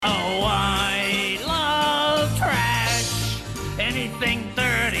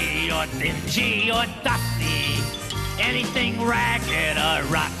stingy or dusty, anything ragged or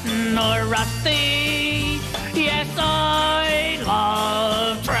rotten or rusty. Yes, I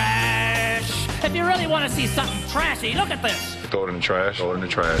love trash. If you really want to see something trashy, look at this. Throw it in the trash. Throw it in the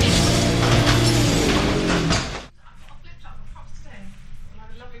trash. I've flipped up the props today. Well, I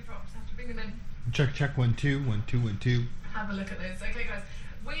have lovely props. I have to bring them in. Check 1 2 1 2 1 2. Have a look at this. Okay, guys.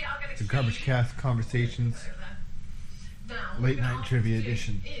 We are going to The Garbagecast Conversations now, Late Night Trivia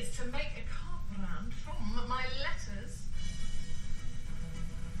Edition. Is to make a car brand from my letters.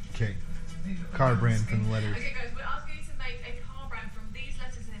 Okay. Car brand from the letters. Okay, guys, we're asking you to make a car brand from these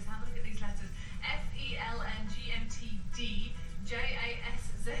letters here. So have a look at these letters: FELNGMTD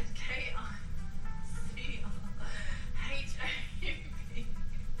JASZKICRHAUP.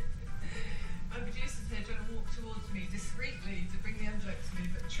 My producer's here trying to walk towards me discreetly to bring the envelope to me,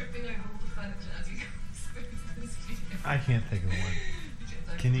 but tripping over all the furniture as he goes through the studio. I can't think of one.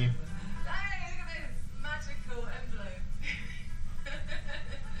 Can you? Hey, look at this magical envelope.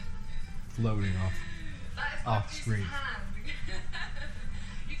 Floating That is off my screen. hand.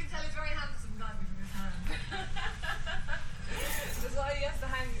 You can tell he's very handsome, can't you, from his hand? That's why he has to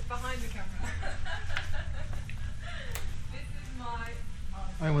hang behind the camera. This is my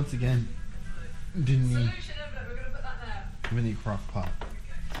I once again didn't need solution envelope. We're going to put that there. a mini crock pot.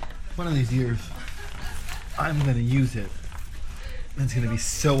 One of these years, I'm going to use it. And it's going to be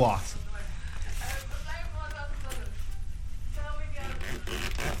so awesome.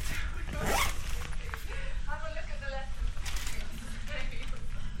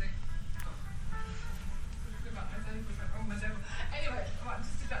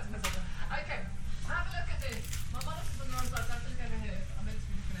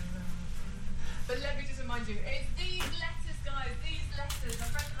 But let me just remind you, it's these letters, guys, these letters.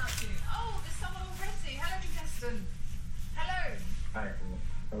 I've read them out to you. Oh, there's someone already. Hello, contestant. Hello. Hi.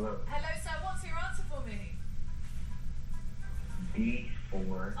 Hello. Hello, sir. What's your answer for me?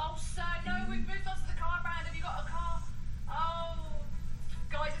 D4. Oh, sir, no, we've moved on to the car brand. Have you got a car? Oh,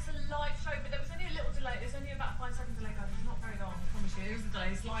 guys, it's a live show, but there was only a little delay. There's only about a 5 second delay, guys. It's not very long, I promise you. Here's the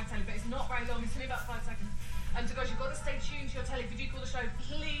delay. It's live telly, but it's not very long. It's only about 5 seconds. And so, guys, you've got to stay tuned to your telly. If you do call the show,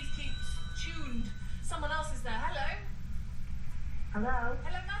 please keep tuned. Someone else is there. Hello. Hello.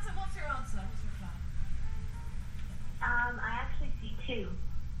 Hello, Nata. What's your answer? What's your plan? I actually see two.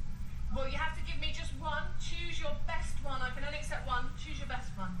 Well, you have to give me just one. Choose your best one. I can only accept one. Choose your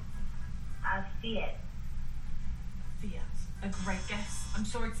best one. Fiat. Fiat. A great guess. I'm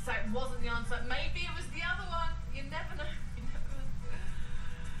sorry to say it wasn't the answer. Maybe it was the other one. You never know. You never know.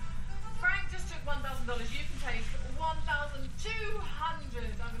 Frank just took $1,000. You can take $1,200. I'm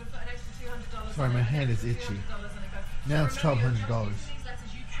going to put an extra $200. Sorry, my hand is itchy. Now it's $1,200. These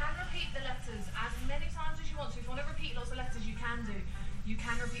letters, you can repeat the letters as many times as you want to. If you want to repeat lots of letters, you can do. You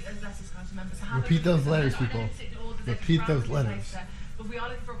can repeat those letters, guys. Remember. So have Repeat a look those at letters, them. people. I know it's in order, there's Repeat those brand letters. there, but we are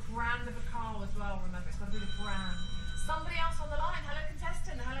looking for a brand of a car as well. Remember, it's got to be the brand. Somebody else on the line. Hello,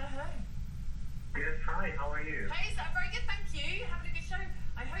 contestant. Hello, hello. Yes, hi, how are you? Hey, sir. Very good, thank you. Having a good show.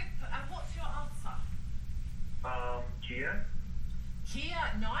 I hope. What's your answer? Kia?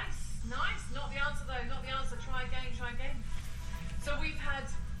 Kia. Nice, nice. Not the answer though. Not the answer. Try again. Try again. So we've had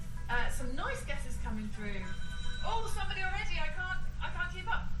some nice guesses coming through. Oh, somebody already. I can't keep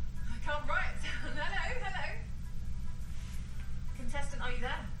up. I can't write. Hello, hello. Contestant, are you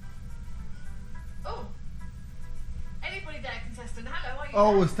there? Oh. Anybody there, contestant? Hello, are you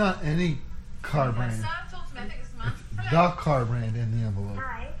Oh, there? it's not any car brand. Sir, talk to me. I think it's the man. It's Hello. the car brand in the envelope.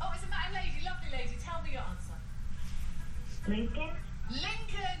 Hi. Oh, it's a lady, lovely lady. Tell me your answer. Lincoln.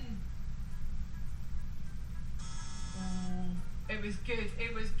 Lincoln. Oh, it was good.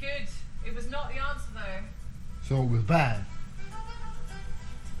 It was good. It was not the answer though. So it was bad.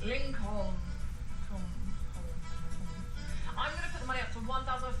 Lincoln. I'm going to put the money up to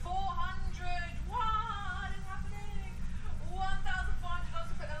 1,400. What is happening? $1,400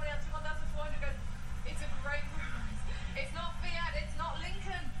 to put the money up to 1,400. Guys, it's a great prize. It's not Fiat. It's not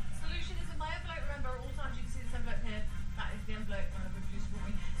Lincoln. Solution is in my envelope. Remember, at all times you can see this envelope here. That is the envelope the producer brought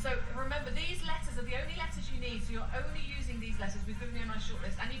me. So remember, these letters are the only letters you need. So you're only using these letters. We've given you a nice short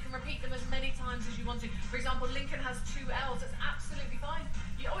list, and you can repeat them as many times as you want to. For example, Lincoln has 2 L's. That's absolutely fine.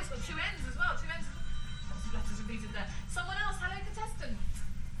 You always got 2 N's as well. 2 N's. Lots of letters repeated there. Someone else. Hello, contestant.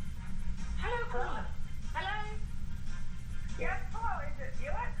 Hello, caller. Hello. Yes, hello, is it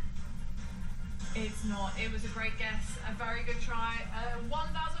Buick? It's not. It was a great guess. A very good try.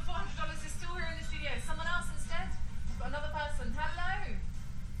 $1,400 is still here in the studio. Someone else instead. I've got another person. Hello.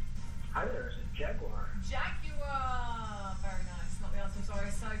 Hi there, it's a Jaguar. Jaguar. Very nice. Not the answer. Sorry.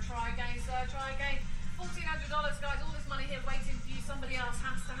 So try again, sir. Try again. $1,400, guys. All this money here waiting for you. Somebody else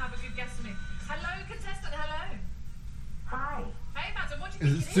has to have a good guess for me. Hello, contestant. Hello. Hi. Hey, madam. What do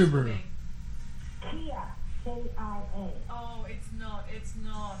you Is think it it is for Subaru? me? Kia. K-I-A. Oh, it's not. It's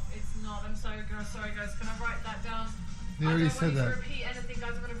not. It's not. I'm sorry, girl. Sorry, guys. Can I write that down? They already I said don't want you that. to repeat anything,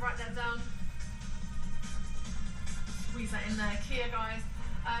 guys. I'm going to write that down. Squeeze that in there. Kia, guys.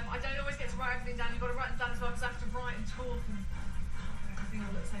 I don't always get to write everything down. You've got to write them down as well because I have to write and talk and everything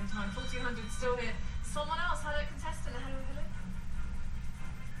all at the same time. 1,400 still here. Someone else. Hello, contestant. Hello, hello.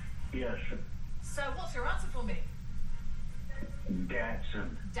 Yes, So, what's your answer for me?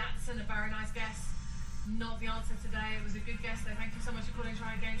 Datsun. Datsun, a very nice guess. Not the answer today. It was a good guess though. Thank you so much for calling.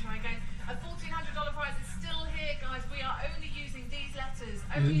 Try again, try again. A $1,400 prize is still here, guys. We are only using these letters.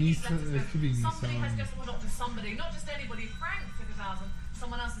 Only these Nissan? letters. It could be Somebody has Nissan. guessed, well, not just somebody, not just anybody. Frank took 1,000.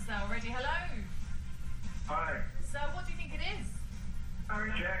 Someone else is there already. Hello. Hi. So, what do you think it is?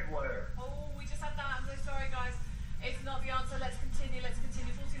 Jaguar. Oh, we just had that. I'm so sorry, guys. It's not the answer. Let's continue. Let's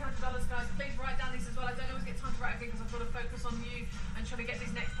continue. $1,400, guys. Please write down these as well. I don't always get time to write everything because I've got to focus on you and try to get this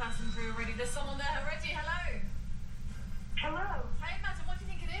next person through already. There's someone there already. Hello. Hello. Hey, madam. What do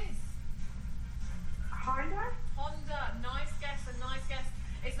you think it is? Honda? Honda. Nice guess. A nice guess.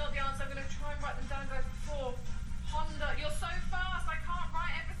 It's not the answer. I'm going to try and write them down, guys, before. Honda. You're so fast. I can't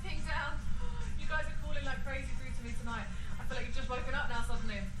write everything down. You guys are calling like crazy through to me tonight. I feel like you've just woken up now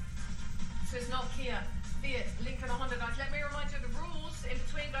suddenly. So it's not Kia, Fiat, Lincoln or Honda, guys. Let me remind you of the rules in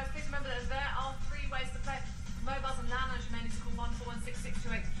between, guys. Please remember that there are 3 ways to play. Mobiles and landlines, you may need to call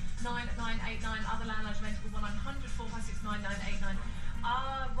 14166289989. Other landlines, you may need to call 100-456-9989.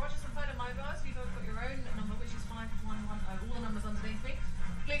 Rogers and Vodafone mobiles, you've both got your own number, which is 5110. All the numbers underneath me.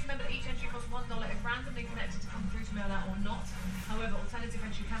 Please remember that each entry costs $1 if randomly connected to come through to mail out or not. However, alternative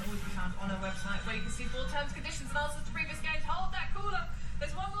entry can always be found on our website where you can see full terms, conditions and answers to previous games. Hold that caller.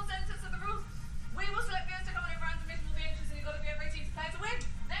 There's one more sentence of the rules. We will select viewers to come in randomly from all the entries and you've got to be over 18 to play to win.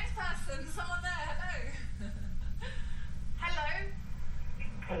 Next person, someone there. Hello. Hello.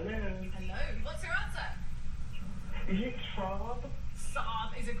 Hello. Hello. What's your answer? Is it Saab?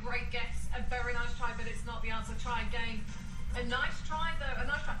 Saab is a great guess. A very nice try, but it's not the answer. Try again. A nice try, though. A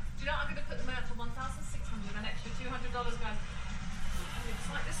nice try. Do you know what? I'm going to put them out to 1,600, an extra $200, guys. It's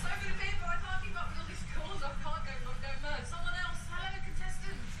like there's so many people. I can't keep up with all these calls. I can't go mad. Someone else. Hello,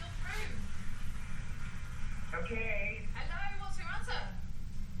 contestant. Still through. Okay. Hello. What's your answer?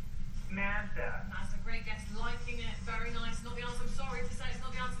 Mazda. That's a great guess. Liking it. Very nice. Not the answer. I'm sorry to say it's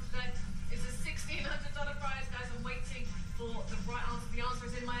not the answer today. It's a $1,600 prize, guys. I'm waiting for the right answer. The answer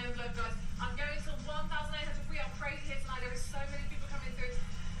is in my envelope, guys. I'm going to 1,800. We are crazy here tonight. There is so many people coming through.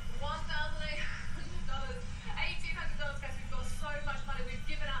 $1,800. $1,800, guys. We've got so much money. We've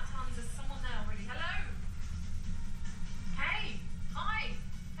given out tons. There's someone there already. Hello. Hey. Hi.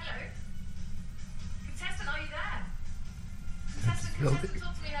 Hello. Contestant, are you there? Contestant, talk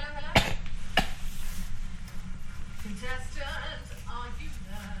to me. Hello, hello. Contestant, are you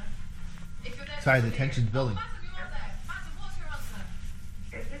there? If you're there, Sorry, talk the to me. tension's building. Oh, madam, you are there. Madam, what's your answer?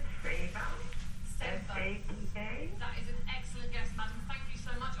 Is it Saba? Saba. S-A-B-A? That is an excellent guess, madam. Thank you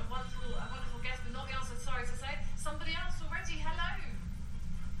so much. A wonderful guess, but not the answer. Sorry to say. Somebody else already. Hello.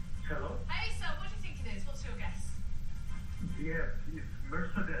 Hello? Hey, sir. What do you think it is? What's your guess? Yes, it's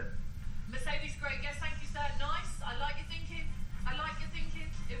Mercedes. Mercedes, great guess. Thank you, sir. Nice. I like your thinking. I like your thinking.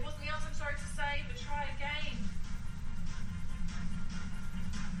 It wasn't the answer, I'm sorry to say, but try again.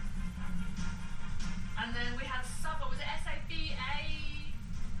 And then we had Saba. Was it S-A-B-A?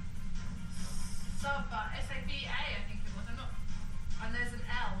 Saba. S-A-B-A, I think it was. I'm not. And there's an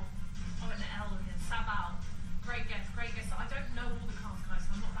L. Oh, an L in here. Sabal. Great guess. Great guess. I don't know all the cars, guys,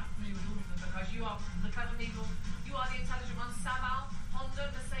 so I'm not that familiar with all of them. But guys, you are the clever people. You are the intelligent ones. Sabal,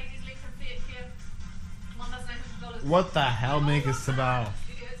 Honda, Mercedes, Lincoln, Fiat, Kia. $1,800. What the hell make us about?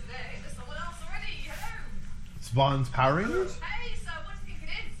 Studio today. There's someone else already. Hello. Spawn's Power Rangers? Hey, so what do you think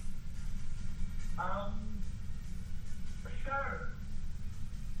it is? Saturn.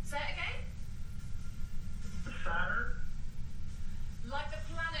 Say it again. Saturn? Like the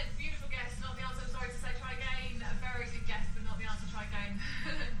planet. Beautiful guess. Not the answer. I'm sorry to say. Try again. A very good guess, but not the answer. Try again.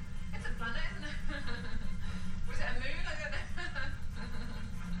 It's a planet, isn't it? Was it a moon? I don't know.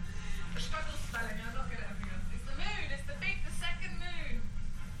 I struggle spelling. I'm not good at everything else. It's the moon. It's the second moon.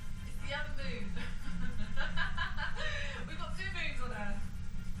 It's the other moon. We've got $200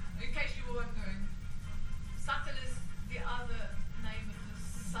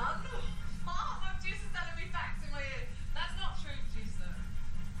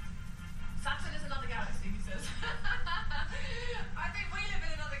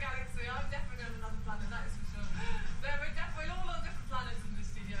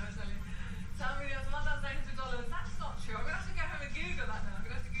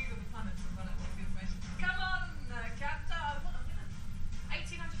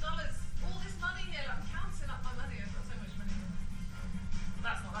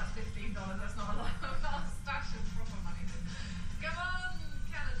 That's not a lot. I'll stash of proper money. Come on,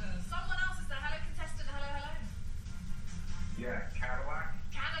 Canada. Someone else is there. Hello, contestant. Hello, hello. Yeah, Cadillac.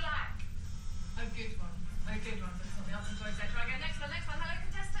 Cadillac. A good one. A good one. But it's not the answer. Sorry, try again. Next one. Hello,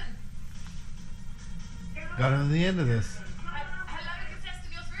 contestant. Got to the end of this. Hello,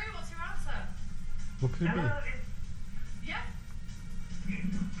 contestant. You're through. What's your answer? What could it be? Hello, Yep.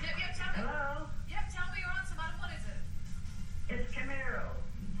 Yep, tell me. hello. Yep, tell me your answer, madam. What is it? It's Camaro.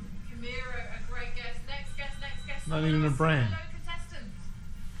 Camaro, a great guess. Next guess. Not Someone even a else. brand. Hello, contestant.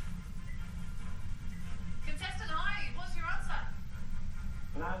 Contestant, hi. What's your answer?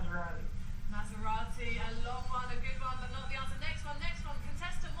 Maserati. Maserati, a long one, a good one, but not the answer. Next one.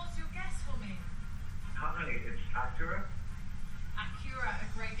 Contestant, what's your guess for me? Hi, it's Acura. Acura, a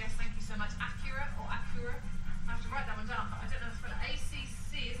great guess. Thank you so much. Acura or Acura? I have to write that one down, but I don't know how to spell it.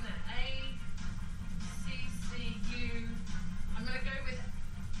 ACC, isn't it? ACCU. I'm going to go with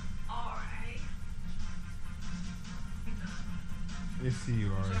RA. I see you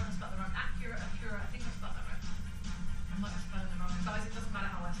I'm are. sure I spelled that wrong. Acura. I think I spelled that right. I might have spelled it wrong. Guys, it doesn't matter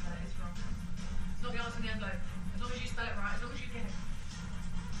how I spell it, it's wrong. It's not the answer in the envelope. As long as you spell it right, as long as you get it.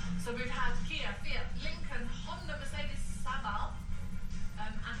 So we've had Kia, Fiat, Lincoln, Honda, Mercedes, Sabal,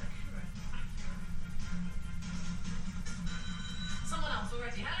 and Acura. Someone else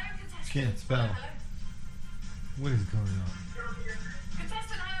already. Hello, contestant. Can't spell. Hello. What is going on?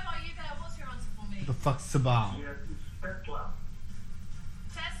 Contestant, hello, are you there? What's your answer for me? What the fuck's Sabal? Yes, it's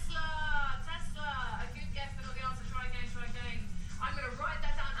Tesla. Tesla, a good guess, but not the answer. Try again. I'm going to write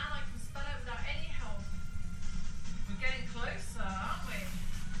that down and I can spell it without any help. We're getting closer, aren't we?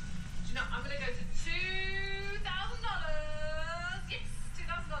 Do you know, I'm going to go to $2,000. Yes, $2,000.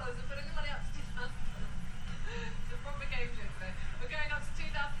 We're putting the money up to $2,000. It's a proper game show today. We're going up to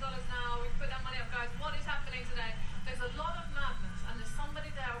 $2,000 now. We've put that money up, guys. What is happening today? There's a lot of madness and there's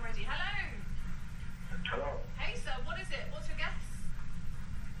somebody there already. Hello. Hello. Hey, sir, what is it? What's your guess?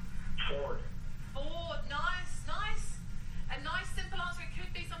 Ford. Ford, nice. A nice simple answer. It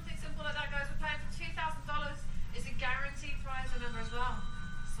could be something simple like that, guys. We're playing for $2,000. It's a guaranteed prize, remember, as well.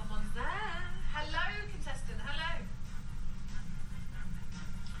 Someone's there. Hello, contestant. Hello.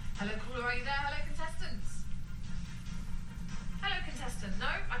 Hello, caller. Are you there? Hello, contestants. Hello, contestant. No,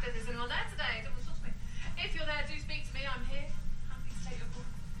 I don't think there's anyone there today. Don't want to talk to me. If you're there, do speak to me. I'm here. Happy to take your call.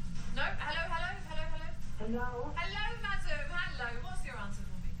 No. Hello. Hello? Hello, madam. Hello. What's your answer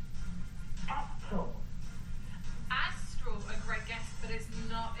for me? Astral, a great guess, but it's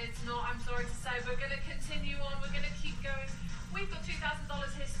not, I'm sorry to say. We're going to continue on, we're going to keep going. We've got $2,000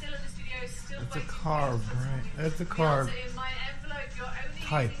 here, still in the studio, still It's a waiting car, for you. right? It's a The car answer in my envelope, you're only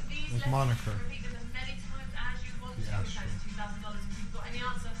type using these with letters. moniker. Repeat them as many times as you want The to. Astral. That's $2,000. If you've got any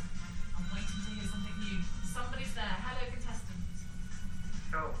answer, I'm waiting to hear something new. Somebody's there. Hello, contestants.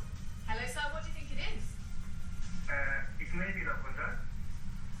 Oh, Hello, sir, what do you think it is? it's maybe not with that.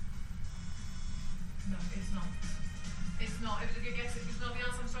 No, it's not. It's not. It was a good guess. It was not the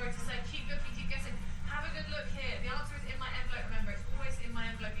answer. I'm sorry to say. Keep looking, keep guessing. Have a good look here. The answer is in my envelope. Remember, it's always in my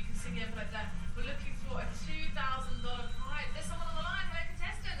envelope. You can see the envelope there. We're looking for a $2,000 prize. There's someone on the line. Hello,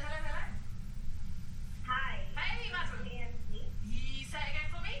 contestant. Hello. Hi. Hey, madam. GMC. Say it again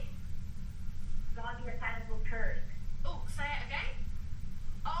for me. Body Mechanical Curse. Oh, say it again.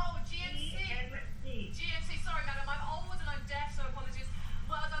 Oh, GMC. GMC. Sorry, madam. I'm old and I'm deaf, so apologies.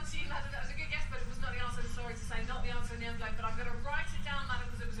 Well done to you, madam. That was a good guess, but it was not the answer. Sorry to say, not the answer in the envelope. But I'm going to write it down, madam,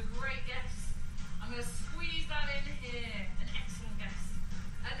 because it was a great guess. I'm going to squeeze that in here. An excellent guess.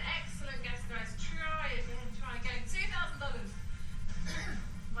 Guys. Try again. $2,000.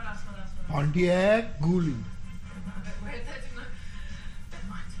 What else? Pontiac Gully. A bit weird there, didn't I? Never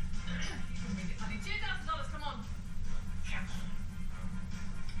mind. You can read it, honey. $2,000. Come on.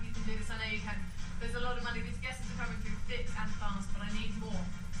 You can do this. I know you can. There's a lot of money. These guesses are coming through thick and fast, but I need more.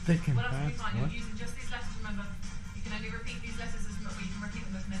 Thick and What else will be fast. fine? What? You're using just these letters, remember. You can only repeat these letters as much. You can repeat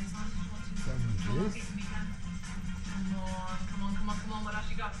them as many times as you want to. Seven Come on, Gs. repeat them, you can. Come on. What else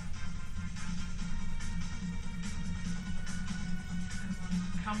you got?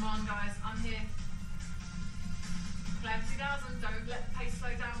 Come on, guys. I'm here. Play 2000. Don't let the pace slow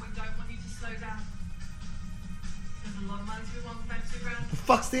down. We don't want you to slow down. There's a lot of money to be won. Play $2,000. The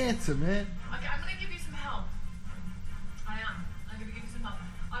fuck's the answer, man? Okay, I'm going to give you some help. I am. I'm going to give you some help.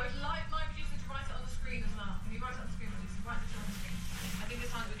 I would like my producer to write it on the screen as well. Can you write it on the screen, producer? Write it on the screen. I think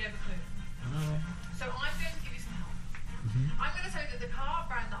it's time that we gave a clue. So I'm going to give you some help. I'm going to tell you that the car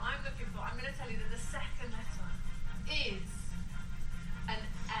brand that I'm looking for, I'm going to tell you that the second letter is an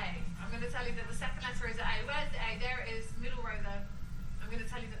A. I'm going to tell you that the second letter is A. Where's the A? There it is, middle row there. I'm going to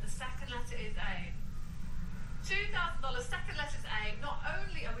tell you that the second letter is A. $2,000, second letter is A. Not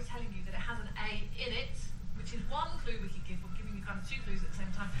only are we telling you that it two clues at the same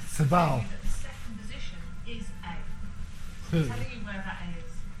time. Sabal. The second position is A. I'm telling you where that A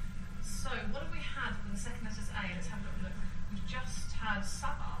is. So, what have we had with the second letter A? Let's have a little look. We've just had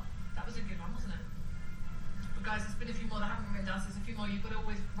Sabal. That was a good one, wasn't it? But guys, there's been a few more that haven't been written down, so there's a few more. You've got to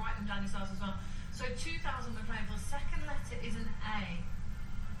always write them down yourselves as well. So 2000 we're playing for. Second letter is an A.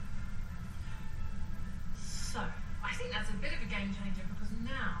 So, I think that's a bit of a game changer because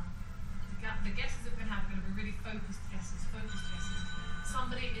now the guesses that we're going to have are going to be really focused guesses.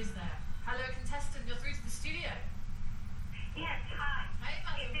 Somebody is there. Hello, contestant. You're through to the studio. Yes, hi. Hey,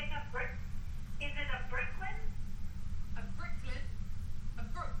 madam. Is it a Brooklyn? A Brooklyn? A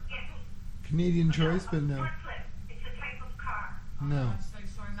Brook? Yes. Canadian choice, but no. Brooklyn. It's a type of car. No. I'm so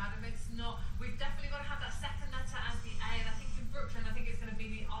sorry, madam. It's not. We've definitely got to have that second letter as the A. And I think in Brooklyn, I think it's going to be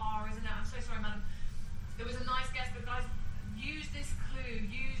the R, isn't it? I'm so sorry, madam. It was a nice guess, but guys, use this clue.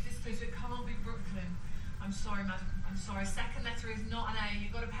 So it can't be Brooklyn. I'm sorry, madam. I'm sorry. Second letter is not an A. You've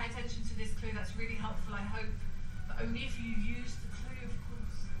got to pay attention to this clue. That's really helpful, I hope. But only if you use the clue, of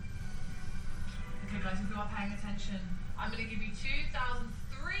course. Okay, guys, if you are paying attention, I'm going to give you 2,300.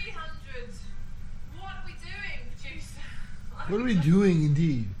 What are we doing, producer? What are we doing,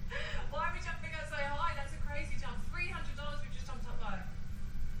 indeed? Why are we jumping up so high? That's a crazy jump. $300 we've just jumped up by.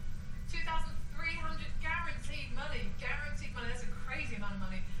 2,300 guaranteed money. Guaranteed money. That's a crazy amount of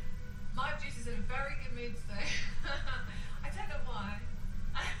money. My producer's in a very good mood today. I don't know why.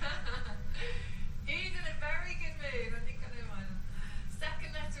 He's in a very good mood. I think I know why.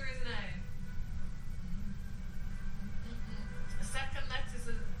 Second letter is an A. The second letter is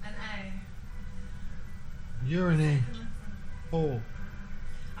an A. You're an A. Oh.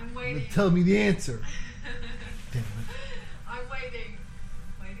 I'm waiting. Tell me the answer. Damn it. I'm waiting.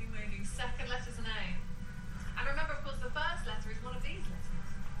 Waiting. Second letter's an A. And remember, of course, the first letter is one of these letters.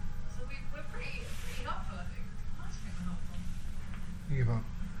 So we're pretty helpful, I think. I think we're helpful. Think about.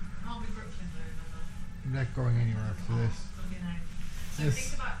 Can't be Brooklyn, though, remember. I'm not going anywhere after this. It's gotta be an A. So Yes.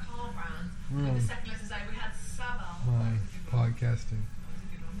 think about car brand. With the second letter's A, we had Sabal. My That was a good one. podcasting That was a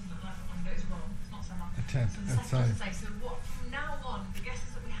good one, wasn't it? That one, but it's wrong. It's not Sabal. attempt So the at second science. letter's A. So what, from now on, the guesses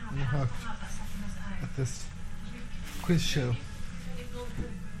that we have We'll have have to have that second letter A. At this quiz show. Don't ignore the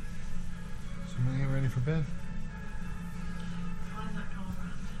clue. So I'm gonna get ready for bed. Find that car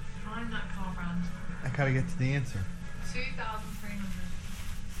brand. Find that car brand. I gotta get to the answer. 2,300.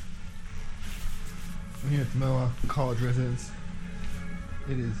 I'm here at the Mohawk College residence.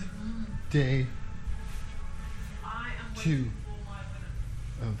 It is day I am 2 waiting for my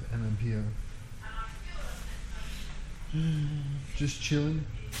winner. of MMPR. And I feel that Just chilling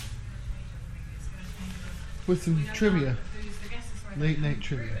it's going to change it. with some We don't trivia. know who's the guesses right Late now. night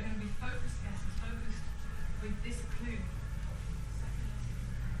trivia. They're going to be focused guesses, focused with this clue.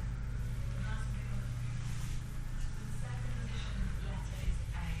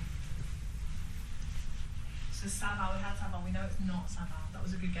 So Sabal, we had Sabal. We know it's not Sabal. That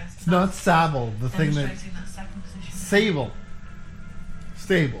was a good guess. It's not Savile, the thing that Demonstrating that second position. Sable.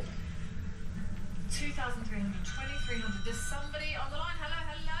 Stable. 2,300, 2,300. There's somebody on the line. Hello.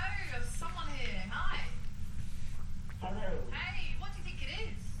 There's someone here. Hi. Hello. Hey, what do you think it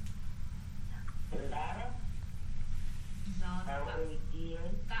is? Lara? Lana. How are you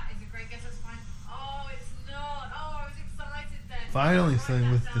doing? That is a great guess. That's fine. Oh, it's not. Oh, I was excited then. Finally Write something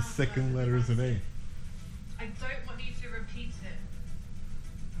that with the down second first. letters of A. I don't want you to repeat it.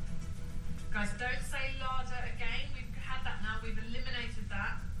 Guys, don't say Lada again. We've had that now. We've eliminated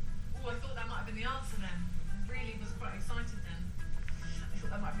that. Oh, I thought that might have been the answer then. I really was quite excited then. I thought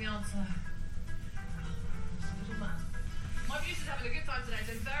that might be the answer. Little man. My producer's having a good time today.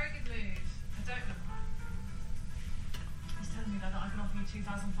 He's in a very good mood. I don't know why. He's telling me that I can offer you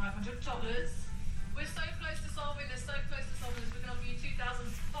 $2,500. We're so close to solving this. We can offer you $2,500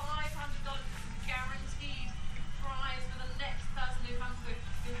 guaranteed prize for the next person who comes through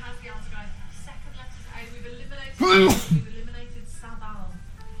who has the answer, guys. Second letter's A. We've eliminated Sabal.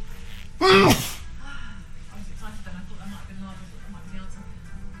 I was excited then. I thought that might have been Lada. I thought that might be the answer.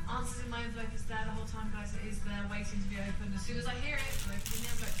 Answers in my envelope is there the whole time, guys. It is there, waiting to be opened. As soon as I hear it, I open the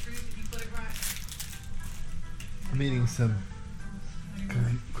envelope, prove that you've got it right. I'm eating some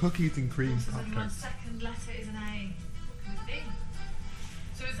cookies and cream Says anyone, Pop-Tarts. second letter is an A. What could it be?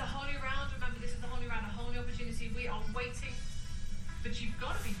 So it's a whole new round. Remember, this is the whole new round, a whole new opportunity. We are waiting, but you've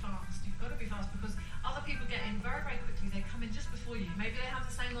got to be fast. You've got to be fast because other people get in very, very quickly. They come in just before you. Maybe they have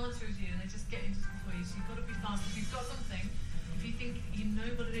the same answer as you and they just get in just before you. So you've got to be fast. If you've got something, if you think you know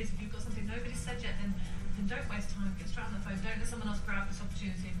what it is, if you've got something nobody's said yet, then don't waste time. Get straight on the phone. Don't let someone else grab this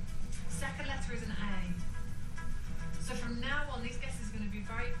opportunity. Second letter is an A. So from now on, these guesses are going to be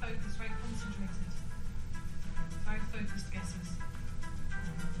very focused, very concentrated. Very focused guesses.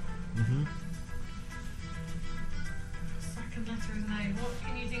 Mm-hmm. Second letter is an A. What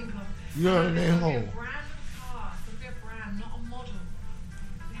can you think of? You're an It's gotta be a-hole. a brand of a car. It's got to be a brand, not a model.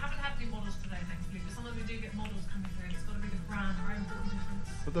 We haven't had any models today, thankfully, but sometimes we do get models coming through. It's got to be the brand. Very important difference.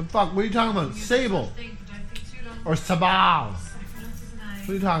 What the fuck? What are you talking about? You Sable just think, but don't think too long. or Sabal? Second letter's an A. What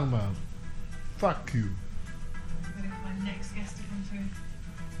are you talking about? Fuck you. I'm waiting for my next guest to come through.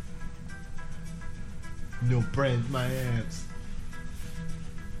 No brand, my ass.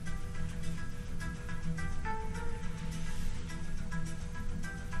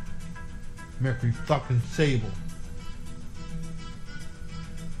 Mercury fucking Sable.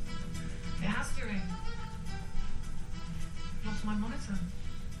 It has to ring. Lost my monitor.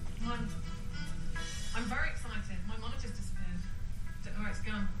 I'm very excited. My monitor's disappeared. Don't know where it's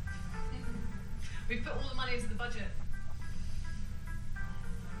gone. We've put all the money into the budget.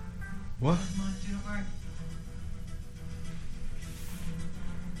 What? Mine, do not worry.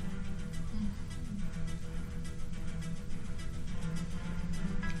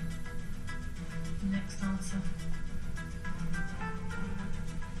 Next answer.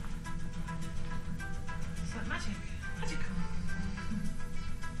 Is that magic? Magical.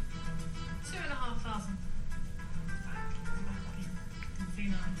 2,500. Can see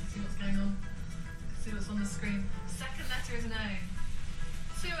now. Can see what's going on. Can see what's on the screen. Second letter is an A.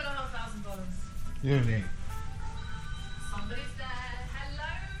 $2,500. You're an A. Somebody's there. Hello,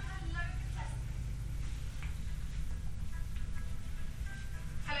 contestant.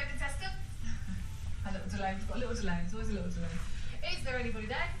 Hello, contestant. A little delay. We've got a little delay. There's always a little delay. Is there anybody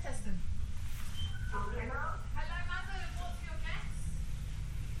there, contestant? Hello? Hello, madam. What's your guess?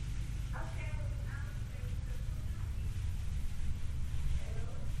 Okay.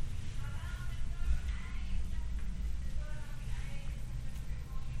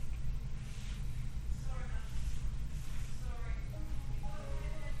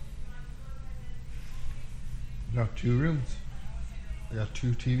 I got 2 rooms. I got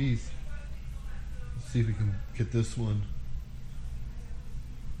 2 TVs. Let's see if we can get this one.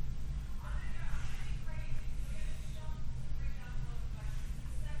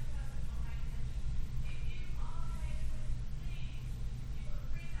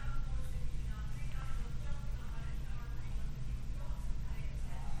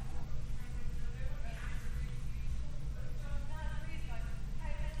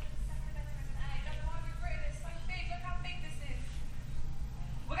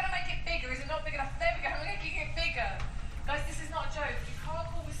 We're going to make it bigger. Is it not big enough? There we go. We're making it bigger. Guys, this is not a joke. You can't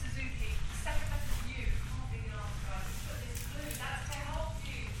call with Suzuki. The second letter is you. It can't be enough, guys. But this blue, that's to help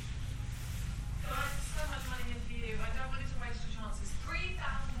you. Guys, there's so much money in for you. I don't want you to waste your chances. $3,000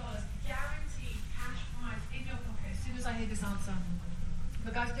 guaranteed cash prize in your pocket as soon as I hear this answer.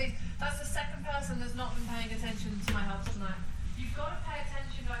 But guys, please, that's the second person that's not been paying attention to my help tonight. You've got to pay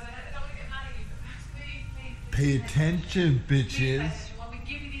attention, guys. I don't want to get mad at you, but please, please. Pay attention, Please pay bitches. attention. When we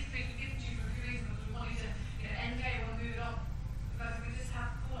give you these things, we give them to you for a good reason, because we want you to, end game, we want to move it on. Guys, we just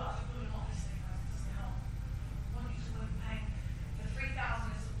have to call us, we call them off this thing, guys. It doesn't help. We want you to look pay. The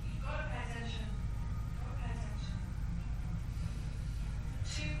 3,000 is, you've got to pay attention. You've got to pay attention.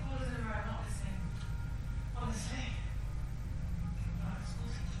 2 quarters in a row, not listening. Honestly.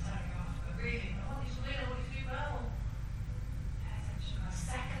 Schools to tell you off, but really, I want you to win, I want you to do well. Pay attention, guys.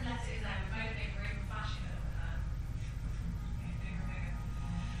 Second letter is A. We've made it bigger, we're even flashing it. Bigger, bigger.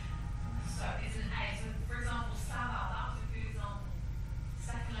 So it's an A. So for example, Sabal, that was a good example.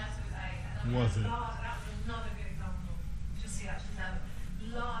 Second letter was A. And then Was it? Larder, that was another good example. Just see actually there.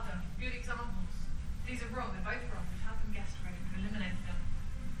 Larder, good examples. These are wrong, they're both wrong. We've had them guessed already, we've eliminated them.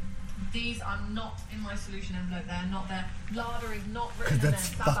 These are not in my solution envelope, they're not there. Larder is not written in there. That's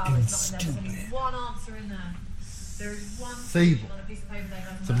Sabal fucking is not in there. There's only stupid. one answer in there. There is one Sable. solution on a piece of paper there,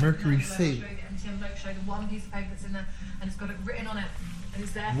 guys. It's a Mercury Sable. The empty envelope show the one piece of paper that's in there, and it's got it written on it, and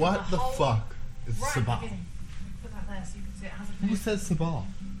it's there. What for the whole fuck is right at the Sabal? beginning. Put that there so you can see it has a Who pin. says Sabal?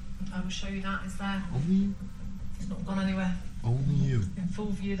 I will show you that. It's there. Only you. It's not gone anywhere. Only you. In full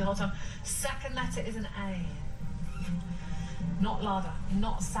view the whole time. Second letter is an A. Not Larder.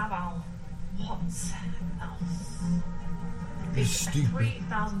 Not Sabal. What else? You It's stupid.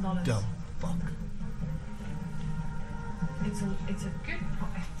 $3,000. Dumb fuck. It's a good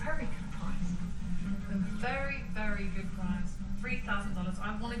price, a very good price. A very, very good price. $3,000.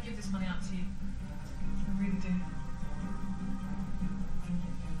 I want to give this money out to you. I really do.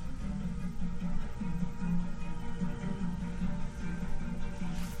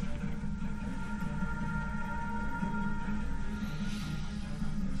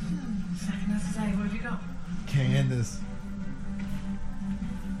 Second letter A, what have you got? Candace.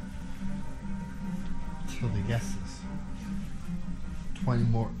 Till the guesses.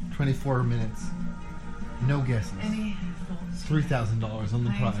 24 minutes. No guesses. Any thoughts? $3,000 on the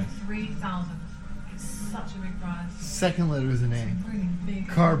Paying prize. for 3,000. It's such a big prize. Second letter is an A. Really big.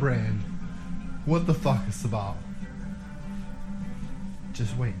 Car brand. What the fuck is about?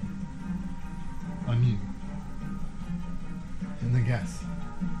 Just wait. On you. And the guess.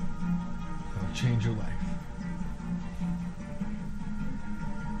 That'll change your life.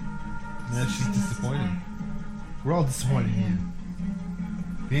 And that's just disappointed. We're all disappointed in you.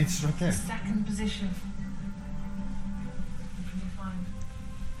 The answer's right there. Second position. What can you find?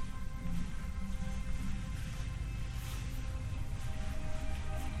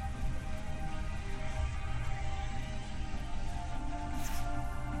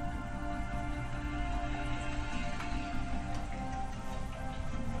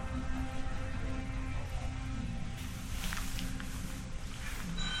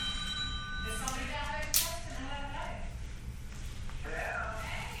 There's somebody down there in Preston. Hello.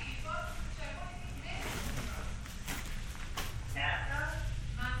 Hey, welcome to the show. What do you think it is?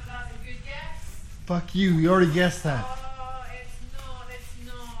 Matt, that's a good guess. Fuck you already guessed that. Oh, it's not.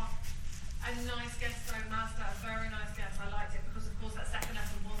 A nice guess though, Mazda. A very nice guess. I liked it because, of course, that second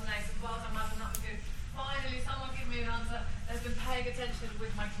letter was an ace. Well done, Mazda. That was good. Finally, someone give me an answer that's been paying attention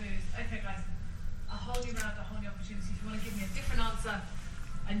with my clues. Okay, guys. A whole new round, a whole new opportunity. If you want to give me a different answer,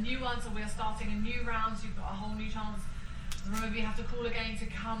 a new answer, we are starting a new round. You've got a whole new chance. Remember, you have to call again to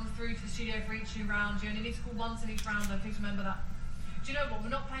come through to the studio for each new round. You only need to call once in each round, though. Please remember that. Do you know what? We're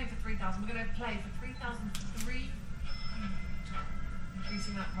not playing for 3,000. We're going to play for 3,003.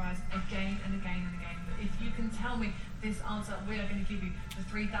 Increasing that prize again and again and again. But if you can tell me this answer, we are going to give you the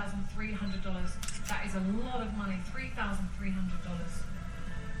 $3,300. That is a lot of money. $3,300.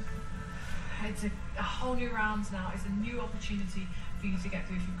 It's a whole new round now. It's a new opportunity for you to get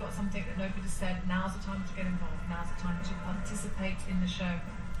through. If you've got something that nobody said, now's the time to get involved. Now's the time to participate in the show.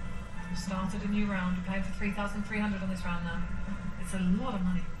 We've started a new round. We're playing for 3,300 on this round now. It's a lot of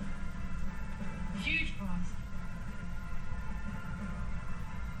money. Huge prize.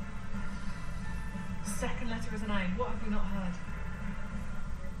 Second letter is an A. What have we not heard?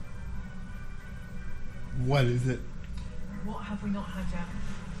 What is it? What have we not heard yet?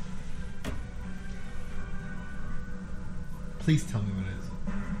 Please tell me what it is.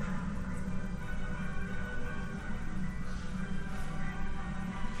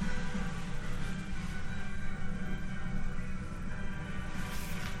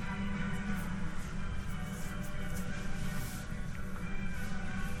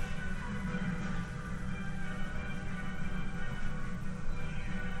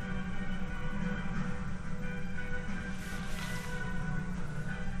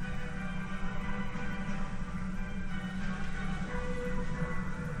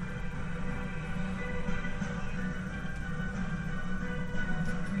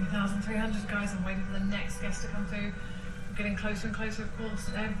 Guys, I'm waiting for the next guest to come through. We're getting closer and closer, of course.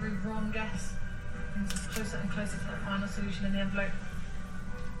 Every wrong guess brings us closer and closer to that final solution in the envelope.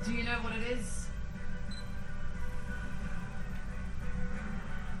 Do you know what it is?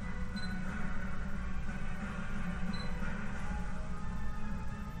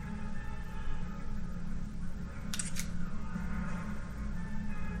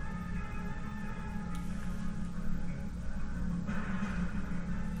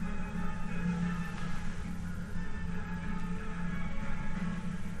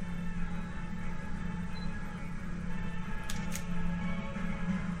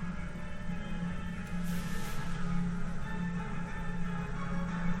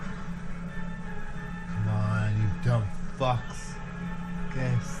 Dumb fucks.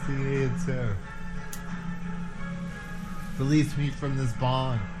 Guess the answer. Release me from this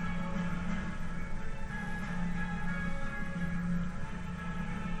bond.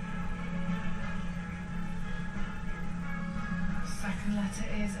 Second letter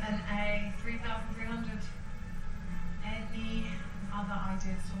is an A. 3,300. Any other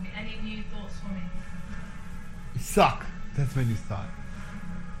ideas for me? Any new thoughts for me? You suck. That's my new thought.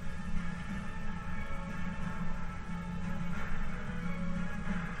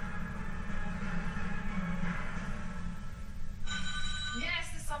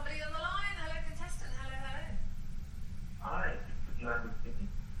 Yes, there's somebody on the line. Hello, contestant. Hello, hello. Hi, Lamborghini.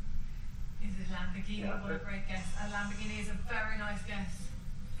 Is it Lamborghini? Yeah. What a great guess. A Lamborghini is a very nice guess.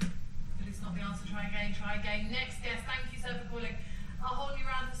 But it's not the answer. Try again, try again. Next guess. Thank you, sir, for calling. A whole new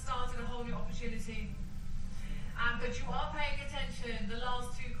round has started, a whole new opportunity. But you are paying attention. The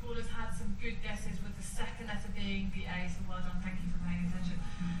last two callers had some good guesses, with the second letter being the A. So well done. Thank you for paying attention.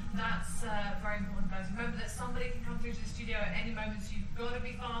 That's very important, guys. Remember that somebody can come through to the studio at any moment, so you've got to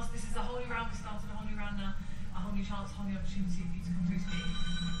be fast. This is a whole new round. We started a whole new round now. a whole new chance, a whole new opportunity for you to come through to me.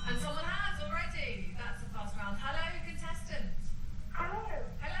 And someone has already. That's the first round. Hello, contestant. Hello.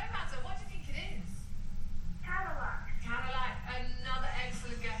 Hello, Matter. What do you think it is? Cadillac. Cadillac. Another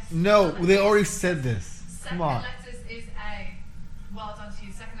excellent guess. No, Another they guess. already said this. Second Come on. letters is A. Well done to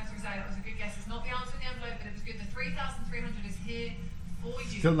you. Second letter is A. That was a good guess. It's not the answer in the envelope, but it was good. The 3,300 is here for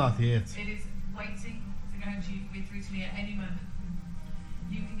you. Still not the answer. It is waiting to go home to you. You can be through to me at any moment.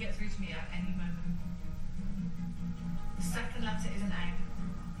 You can get through to me at any moment. The second letter is an A.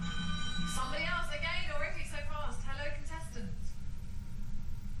 Somebody else again already so fast. Hello, contestant.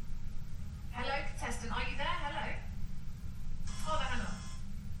 Hello, contestant. Are you there? Hello. Oh, they hang up.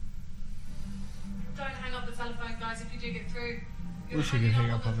 Don't hang up the telephone, guys. If you do get through, you're Wish I could hanging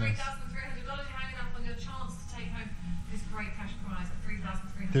hang up up on the on this. $3,300. You're hanging up on your chance to take home this great cash prize. At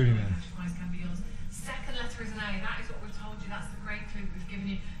 $3,300 30 minutes. cash prize can be yours. Second letter is an A. That is what we've told you. That's the great clue that we've given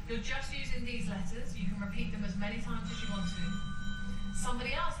you. You're just using these letters. You can repeat them as many times as you want to.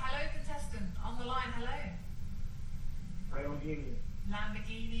 Somebody else. Hello, contestant. On the line. Hello. Lamborghini.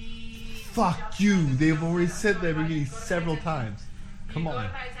 Lamborghini. Fuck Just you. Lamborghini. They've already You've said got to pay Lamborghini attention. several times. Come You've on. got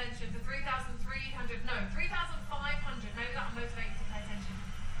to pay attention. For 3,300. No, 3,500. Maybe that'll motivate you to pay attention.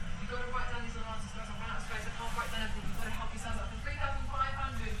 You've got to write down these little answers. Guys, I've run out of space. I can't write down everything. You've got to help yourselves out. For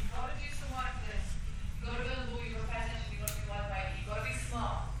 3,500, you've got to do some work for this. You've got to learn the ball. You've got to pay attention. You've got to be wide awake. You've got to be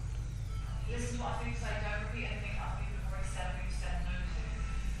smart. Listen to what I'm going to say. Don't repeat anything other people have already said or you said no to.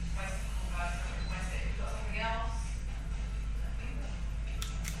 Waste the call, guys. Don't waste it. If you've got something else, let me know.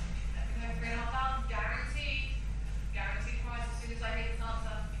 Let me know. 3,500. Guaranteed. Guaranteed price as soon as I hear this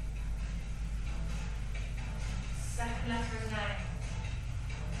answer. Second letter is an A.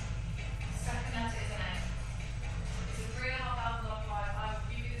 Second letter is an A. It's a $3,500 prize. I will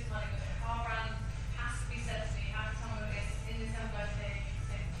give you this money, but the car brand has to be said to me. You have to tell me what it is in this envelope here. You can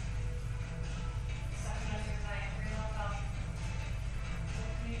see. Second letter is an A. $3,500. What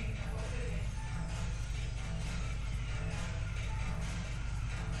can you do? What could it be?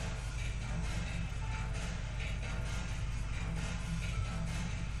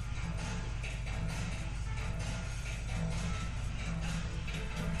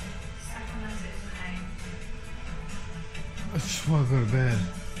 Second letter is an A. I just want to go to bed.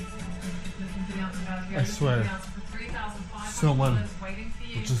 Looking for the answer, guys. We I are swear. looking for the answer for $3,500 Someone waiting for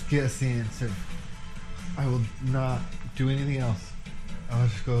you. We'll just get us the answer. I will not do anything else. I'll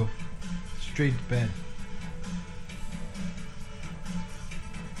just go straight to bed.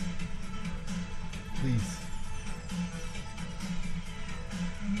 Please.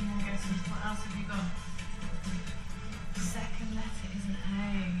 Any more guesses? What else have you got? Second letter is an A.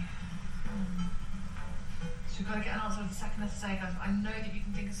 So we've got to get an answer with the second letter today, guys. But I know that you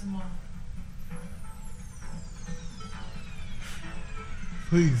can think of some more.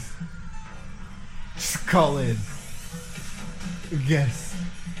 Please. Just call in. Guess.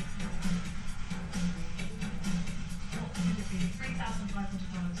 What could it be?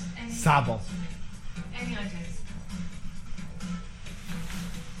 $3,500. Any Sabo. Any ideas?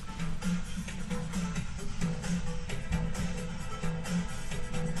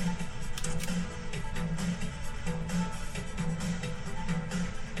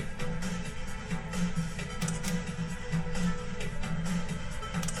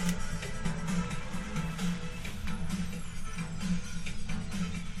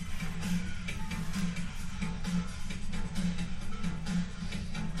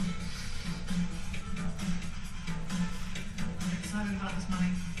 Excited about this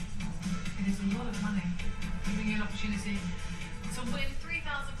money. It is a lot of money. Giving you an opportunity to win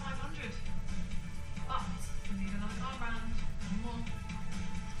 $3,500. But we need another car round. One more.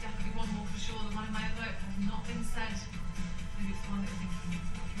 Definitely one more for sure. The one in my envelope has not been said. Maybe it's the one that you're thinking.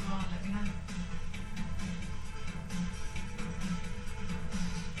 If you are, let me know.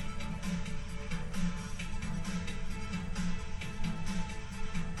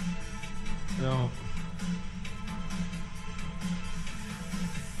 No.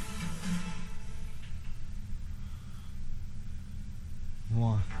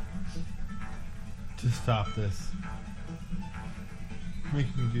 Want to stop this.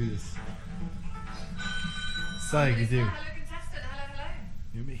 Make me do this. That's all you can Somebody's do. there. Hello, contestant. Hello, hello.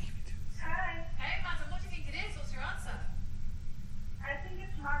 You're making me do this. Hi. Hey, Madam, what do you think it is? What's your answer? I think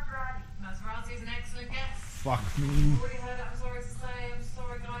it's Maserati. Maserati is an excellent guess. Fuck me. Already heard that. I'm sorry to say. I'm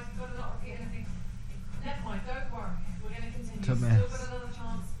sorry, guys. You've got to not repeat anything. Never mind. Don't worry. We're going to continue. To Still mess. got another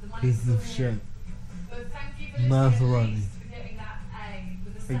chance. The money's Piece still of here. shit. But thank you for listening Maserati. at least for getting that A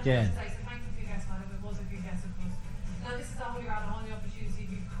with the second Again. mistake. So thank you for your guess, madam. It was a good guess, of course. Now this is a whole round, a whole new opportunity. If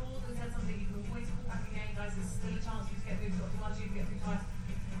you've called and said something, you can always call back again, guys. There's still a chance for you to get through. You've got 2 months, you can get through twice.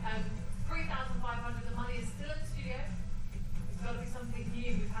 3,500. The money is still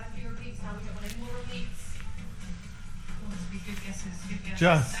guesses. Give guesses.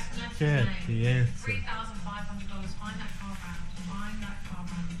 Just Second letter get is an A. the answer. $3,500. Find that car brand. Find that car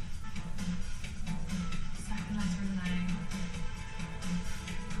brand. Second letter is an A.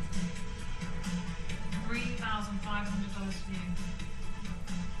 $3,500 for you.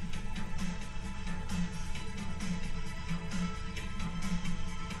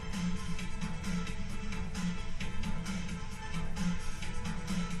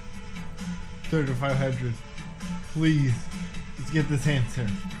 $3,500. Please, let's get this answer.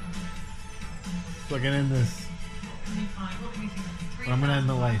 So I can end this. What can you find? What can you think of? I'm gonna end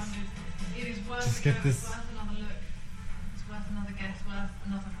the life. It is worth Just a get go. this. It's worth another look. It's worth another guess. Worth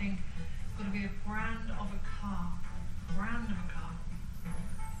another think. It's got to be a brand of a car. Brand of a car.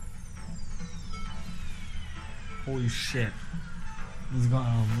 Holy shit. This has gone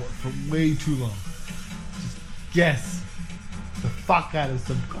on for way too long. Just guess the fuck out of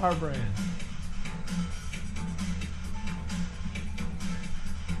some car brand.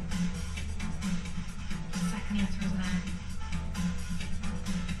 Second letter is an A.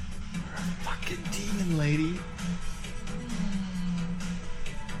 You're a fucking demon, lady.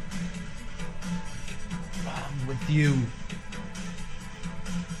 What's wrong with you?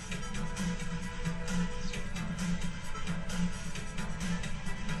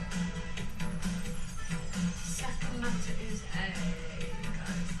 Second letter is A,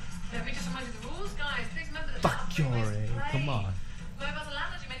 guys. Let me just remind you the rules, guys. Please remember that Fuck your A. Come on. Mobile to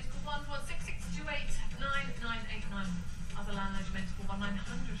landlord, you meant to call 11662899989. Other landlord, you meant to call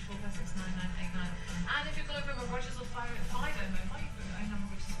 1-900-456-9989. And if you're calling from a Rogers or Fido mobile, you put a number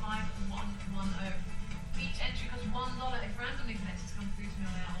which is 5110. Each entry costs $1 if randomly connected to come through to me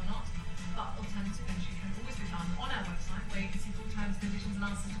on air or not. But alternative entry can always be found on our website where you can see full terms, conditions and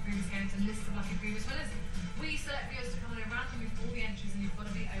answers to previous games and lists of lucky previous winners. We select viewers to come in randomly for all the entries and you've got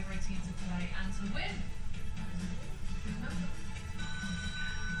to be over 18 to play and to win. Remember.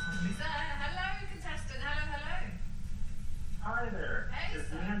 Somebody's there. Hello, contestant. Hello, hello. Hi there. Hey, Is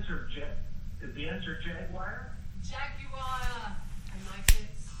sir. the answer Jaguar? Jaguar. I like it.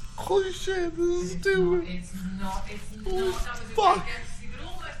 Holy shit, this is It's stupid. not. That Holy was a fuck. great guess. You could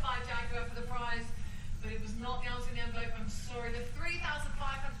almost buy Jaguar for the prize, but it was not the answer in the envelope. I'm sorry. The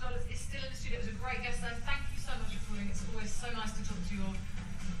 $3,500 is still in the studio. It was a great guess, though. Thank you so much for calling. It's always so nice to talk to you all.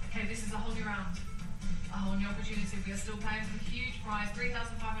 Okay, this is a whole new round. A whole new opportunity. We are still playing for the huge prize,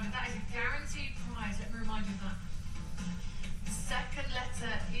 $3,500. That is a guaranteed prize. Let me remind you of that. The second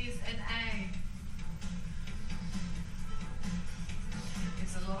letter is an A.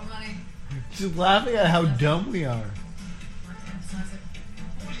 It's a lot of money. Just laughing at how dumb we are. Let's emphasize it.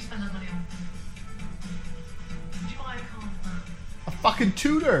 What would you spend that money on? Would you buy a car for that? A fucking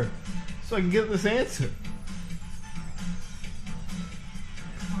tutor, so I can get this answer.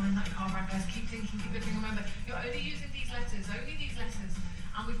 Find that car brand, guys. Keep thinking, keep looking. Remember, you're only using these letters,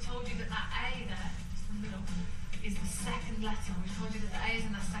 and we've told you that that A there, just in the middle, is the second letter. We've told you that the A is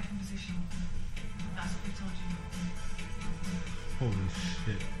in that second position. That's what we told you. Holy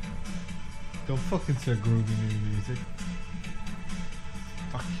shit. Don't fucking start grooving any music.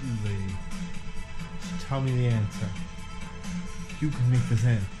 Fuck you, lady. Just tell me the answer. You can make this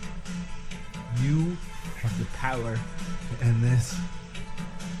end. You have the power to end this.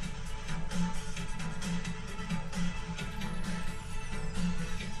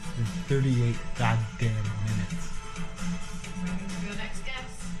 In 38 goddamn minutes. Ready for your next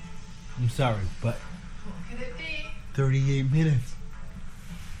guess? I'm sorry, but What could it be? 38 minutes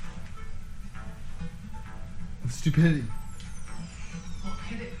of stupidity. What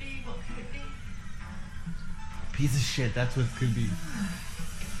could it be? What could it be? Piece of shit, that's what it could be.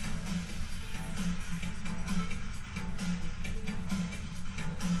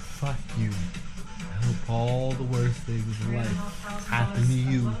 Fuck you. I hope all the worst things in life happen to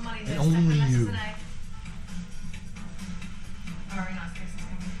you and only you. Very nice guesses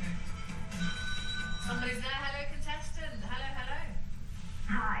coming through. Somebody's there. Hello, contestant. Hello, hello.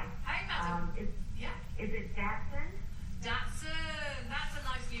 Hi. Hey, madam. Yeah. Is it Datsun? Datsun. That's a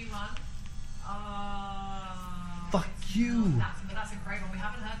nice new one. Fuck it's you. not Datsun, but that's a great one. We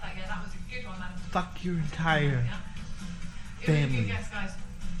haven't heard that yet. That was a good one, madam. Fuck your entire Yeah. It was a family good guess, guys.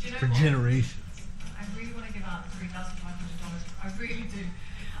 Do you know for what? generations. I really want to give out $3,500. I really do.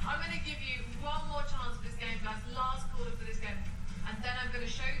 I'm going to give you one more chance for this game, guys. Last caller for this game. And then I'm going to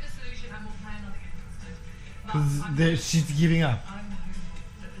show you the solution and we'll play another game instead. But I'm Because she's giving up. hopeful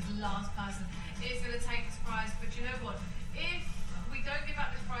that this last person is going to take this prize. But you know what? If we don't give out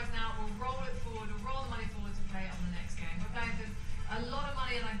this prize now, we'll roll it forward. We'll roll the money forward to play it on the next game. We're playing for a lot of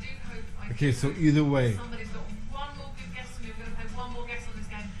money and I do hope... Okay, so either way. Somebody's got one more good guess to me. We're going to play one more guess on this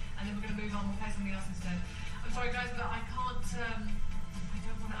game and then we're going to move on. We'll play something else instead. I'm sorry, sorry guys, but I can't.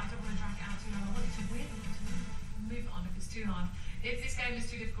 I don't want to drag it out too long. I want you to win. Move on if it's too hard. If this game is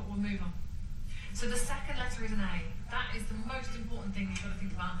too difficult, we'll move on. So the second letter is an A. That is the most important thing you've got to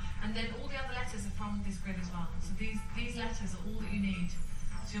think about. And then all the other letters are from this grid as well. So these letters are all that you need.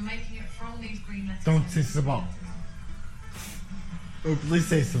 So you're making it from these green letters. Don't say Sabal. Or please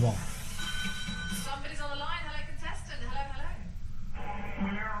say Sabal. Somebody's on the line. Hello, contestant. Hello, hello.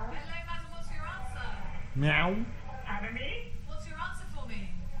 Hello. Hello, madam. What's your answer? Meow. Pardon me? What's your answer for me?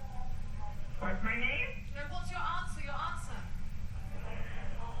 What's my name? No, what's your answer? Your answer.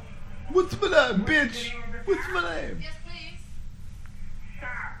 What's my name, bitch? What's my name? Yes, please.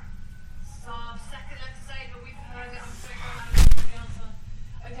 Stop. Saab, second letter A, but we've heard it. I'm so sorry, I don't know the answer.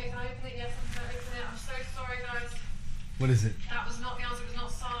 Okay, can I open it? Yes, I'm going to open it. I'm so sorry, guys. What is it? That was not the answer. It was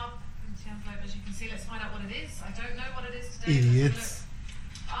not Saab. Empty envelope, as you can see. Let's find out what it is. I don't know what it is today. Idiots.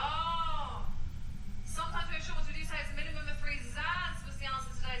 Oh! Sometimes we're sure what we do say it's a minimum of 3. Zaz was the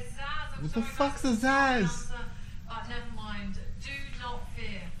answer today. Zaz. I'm What the sorry, fuck's guys, a Zaz? answer. But never mind. Do not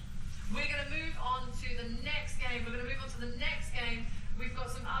fear. We're going to move on to the next game. We're going to move on to the next game. We've got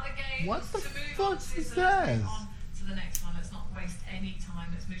some other games What the to move fuck's on to. is So let's move Zaz? on to the next one. Let's not waste any time.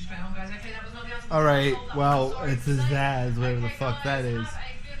 Let's move straight on, guys. Okay, that was not the answer. Alright, Hold up. well, I'm sorry it's to a say. Zaz, whatever the Okay, fuck guys, that is. have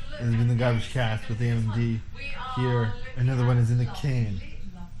a good look It's been the at Garbagecast with the this MMD one. We are here. looking Another one at is in the lovely, can.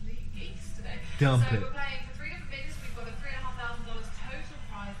 lovely geeks today. Dump so it. We're playing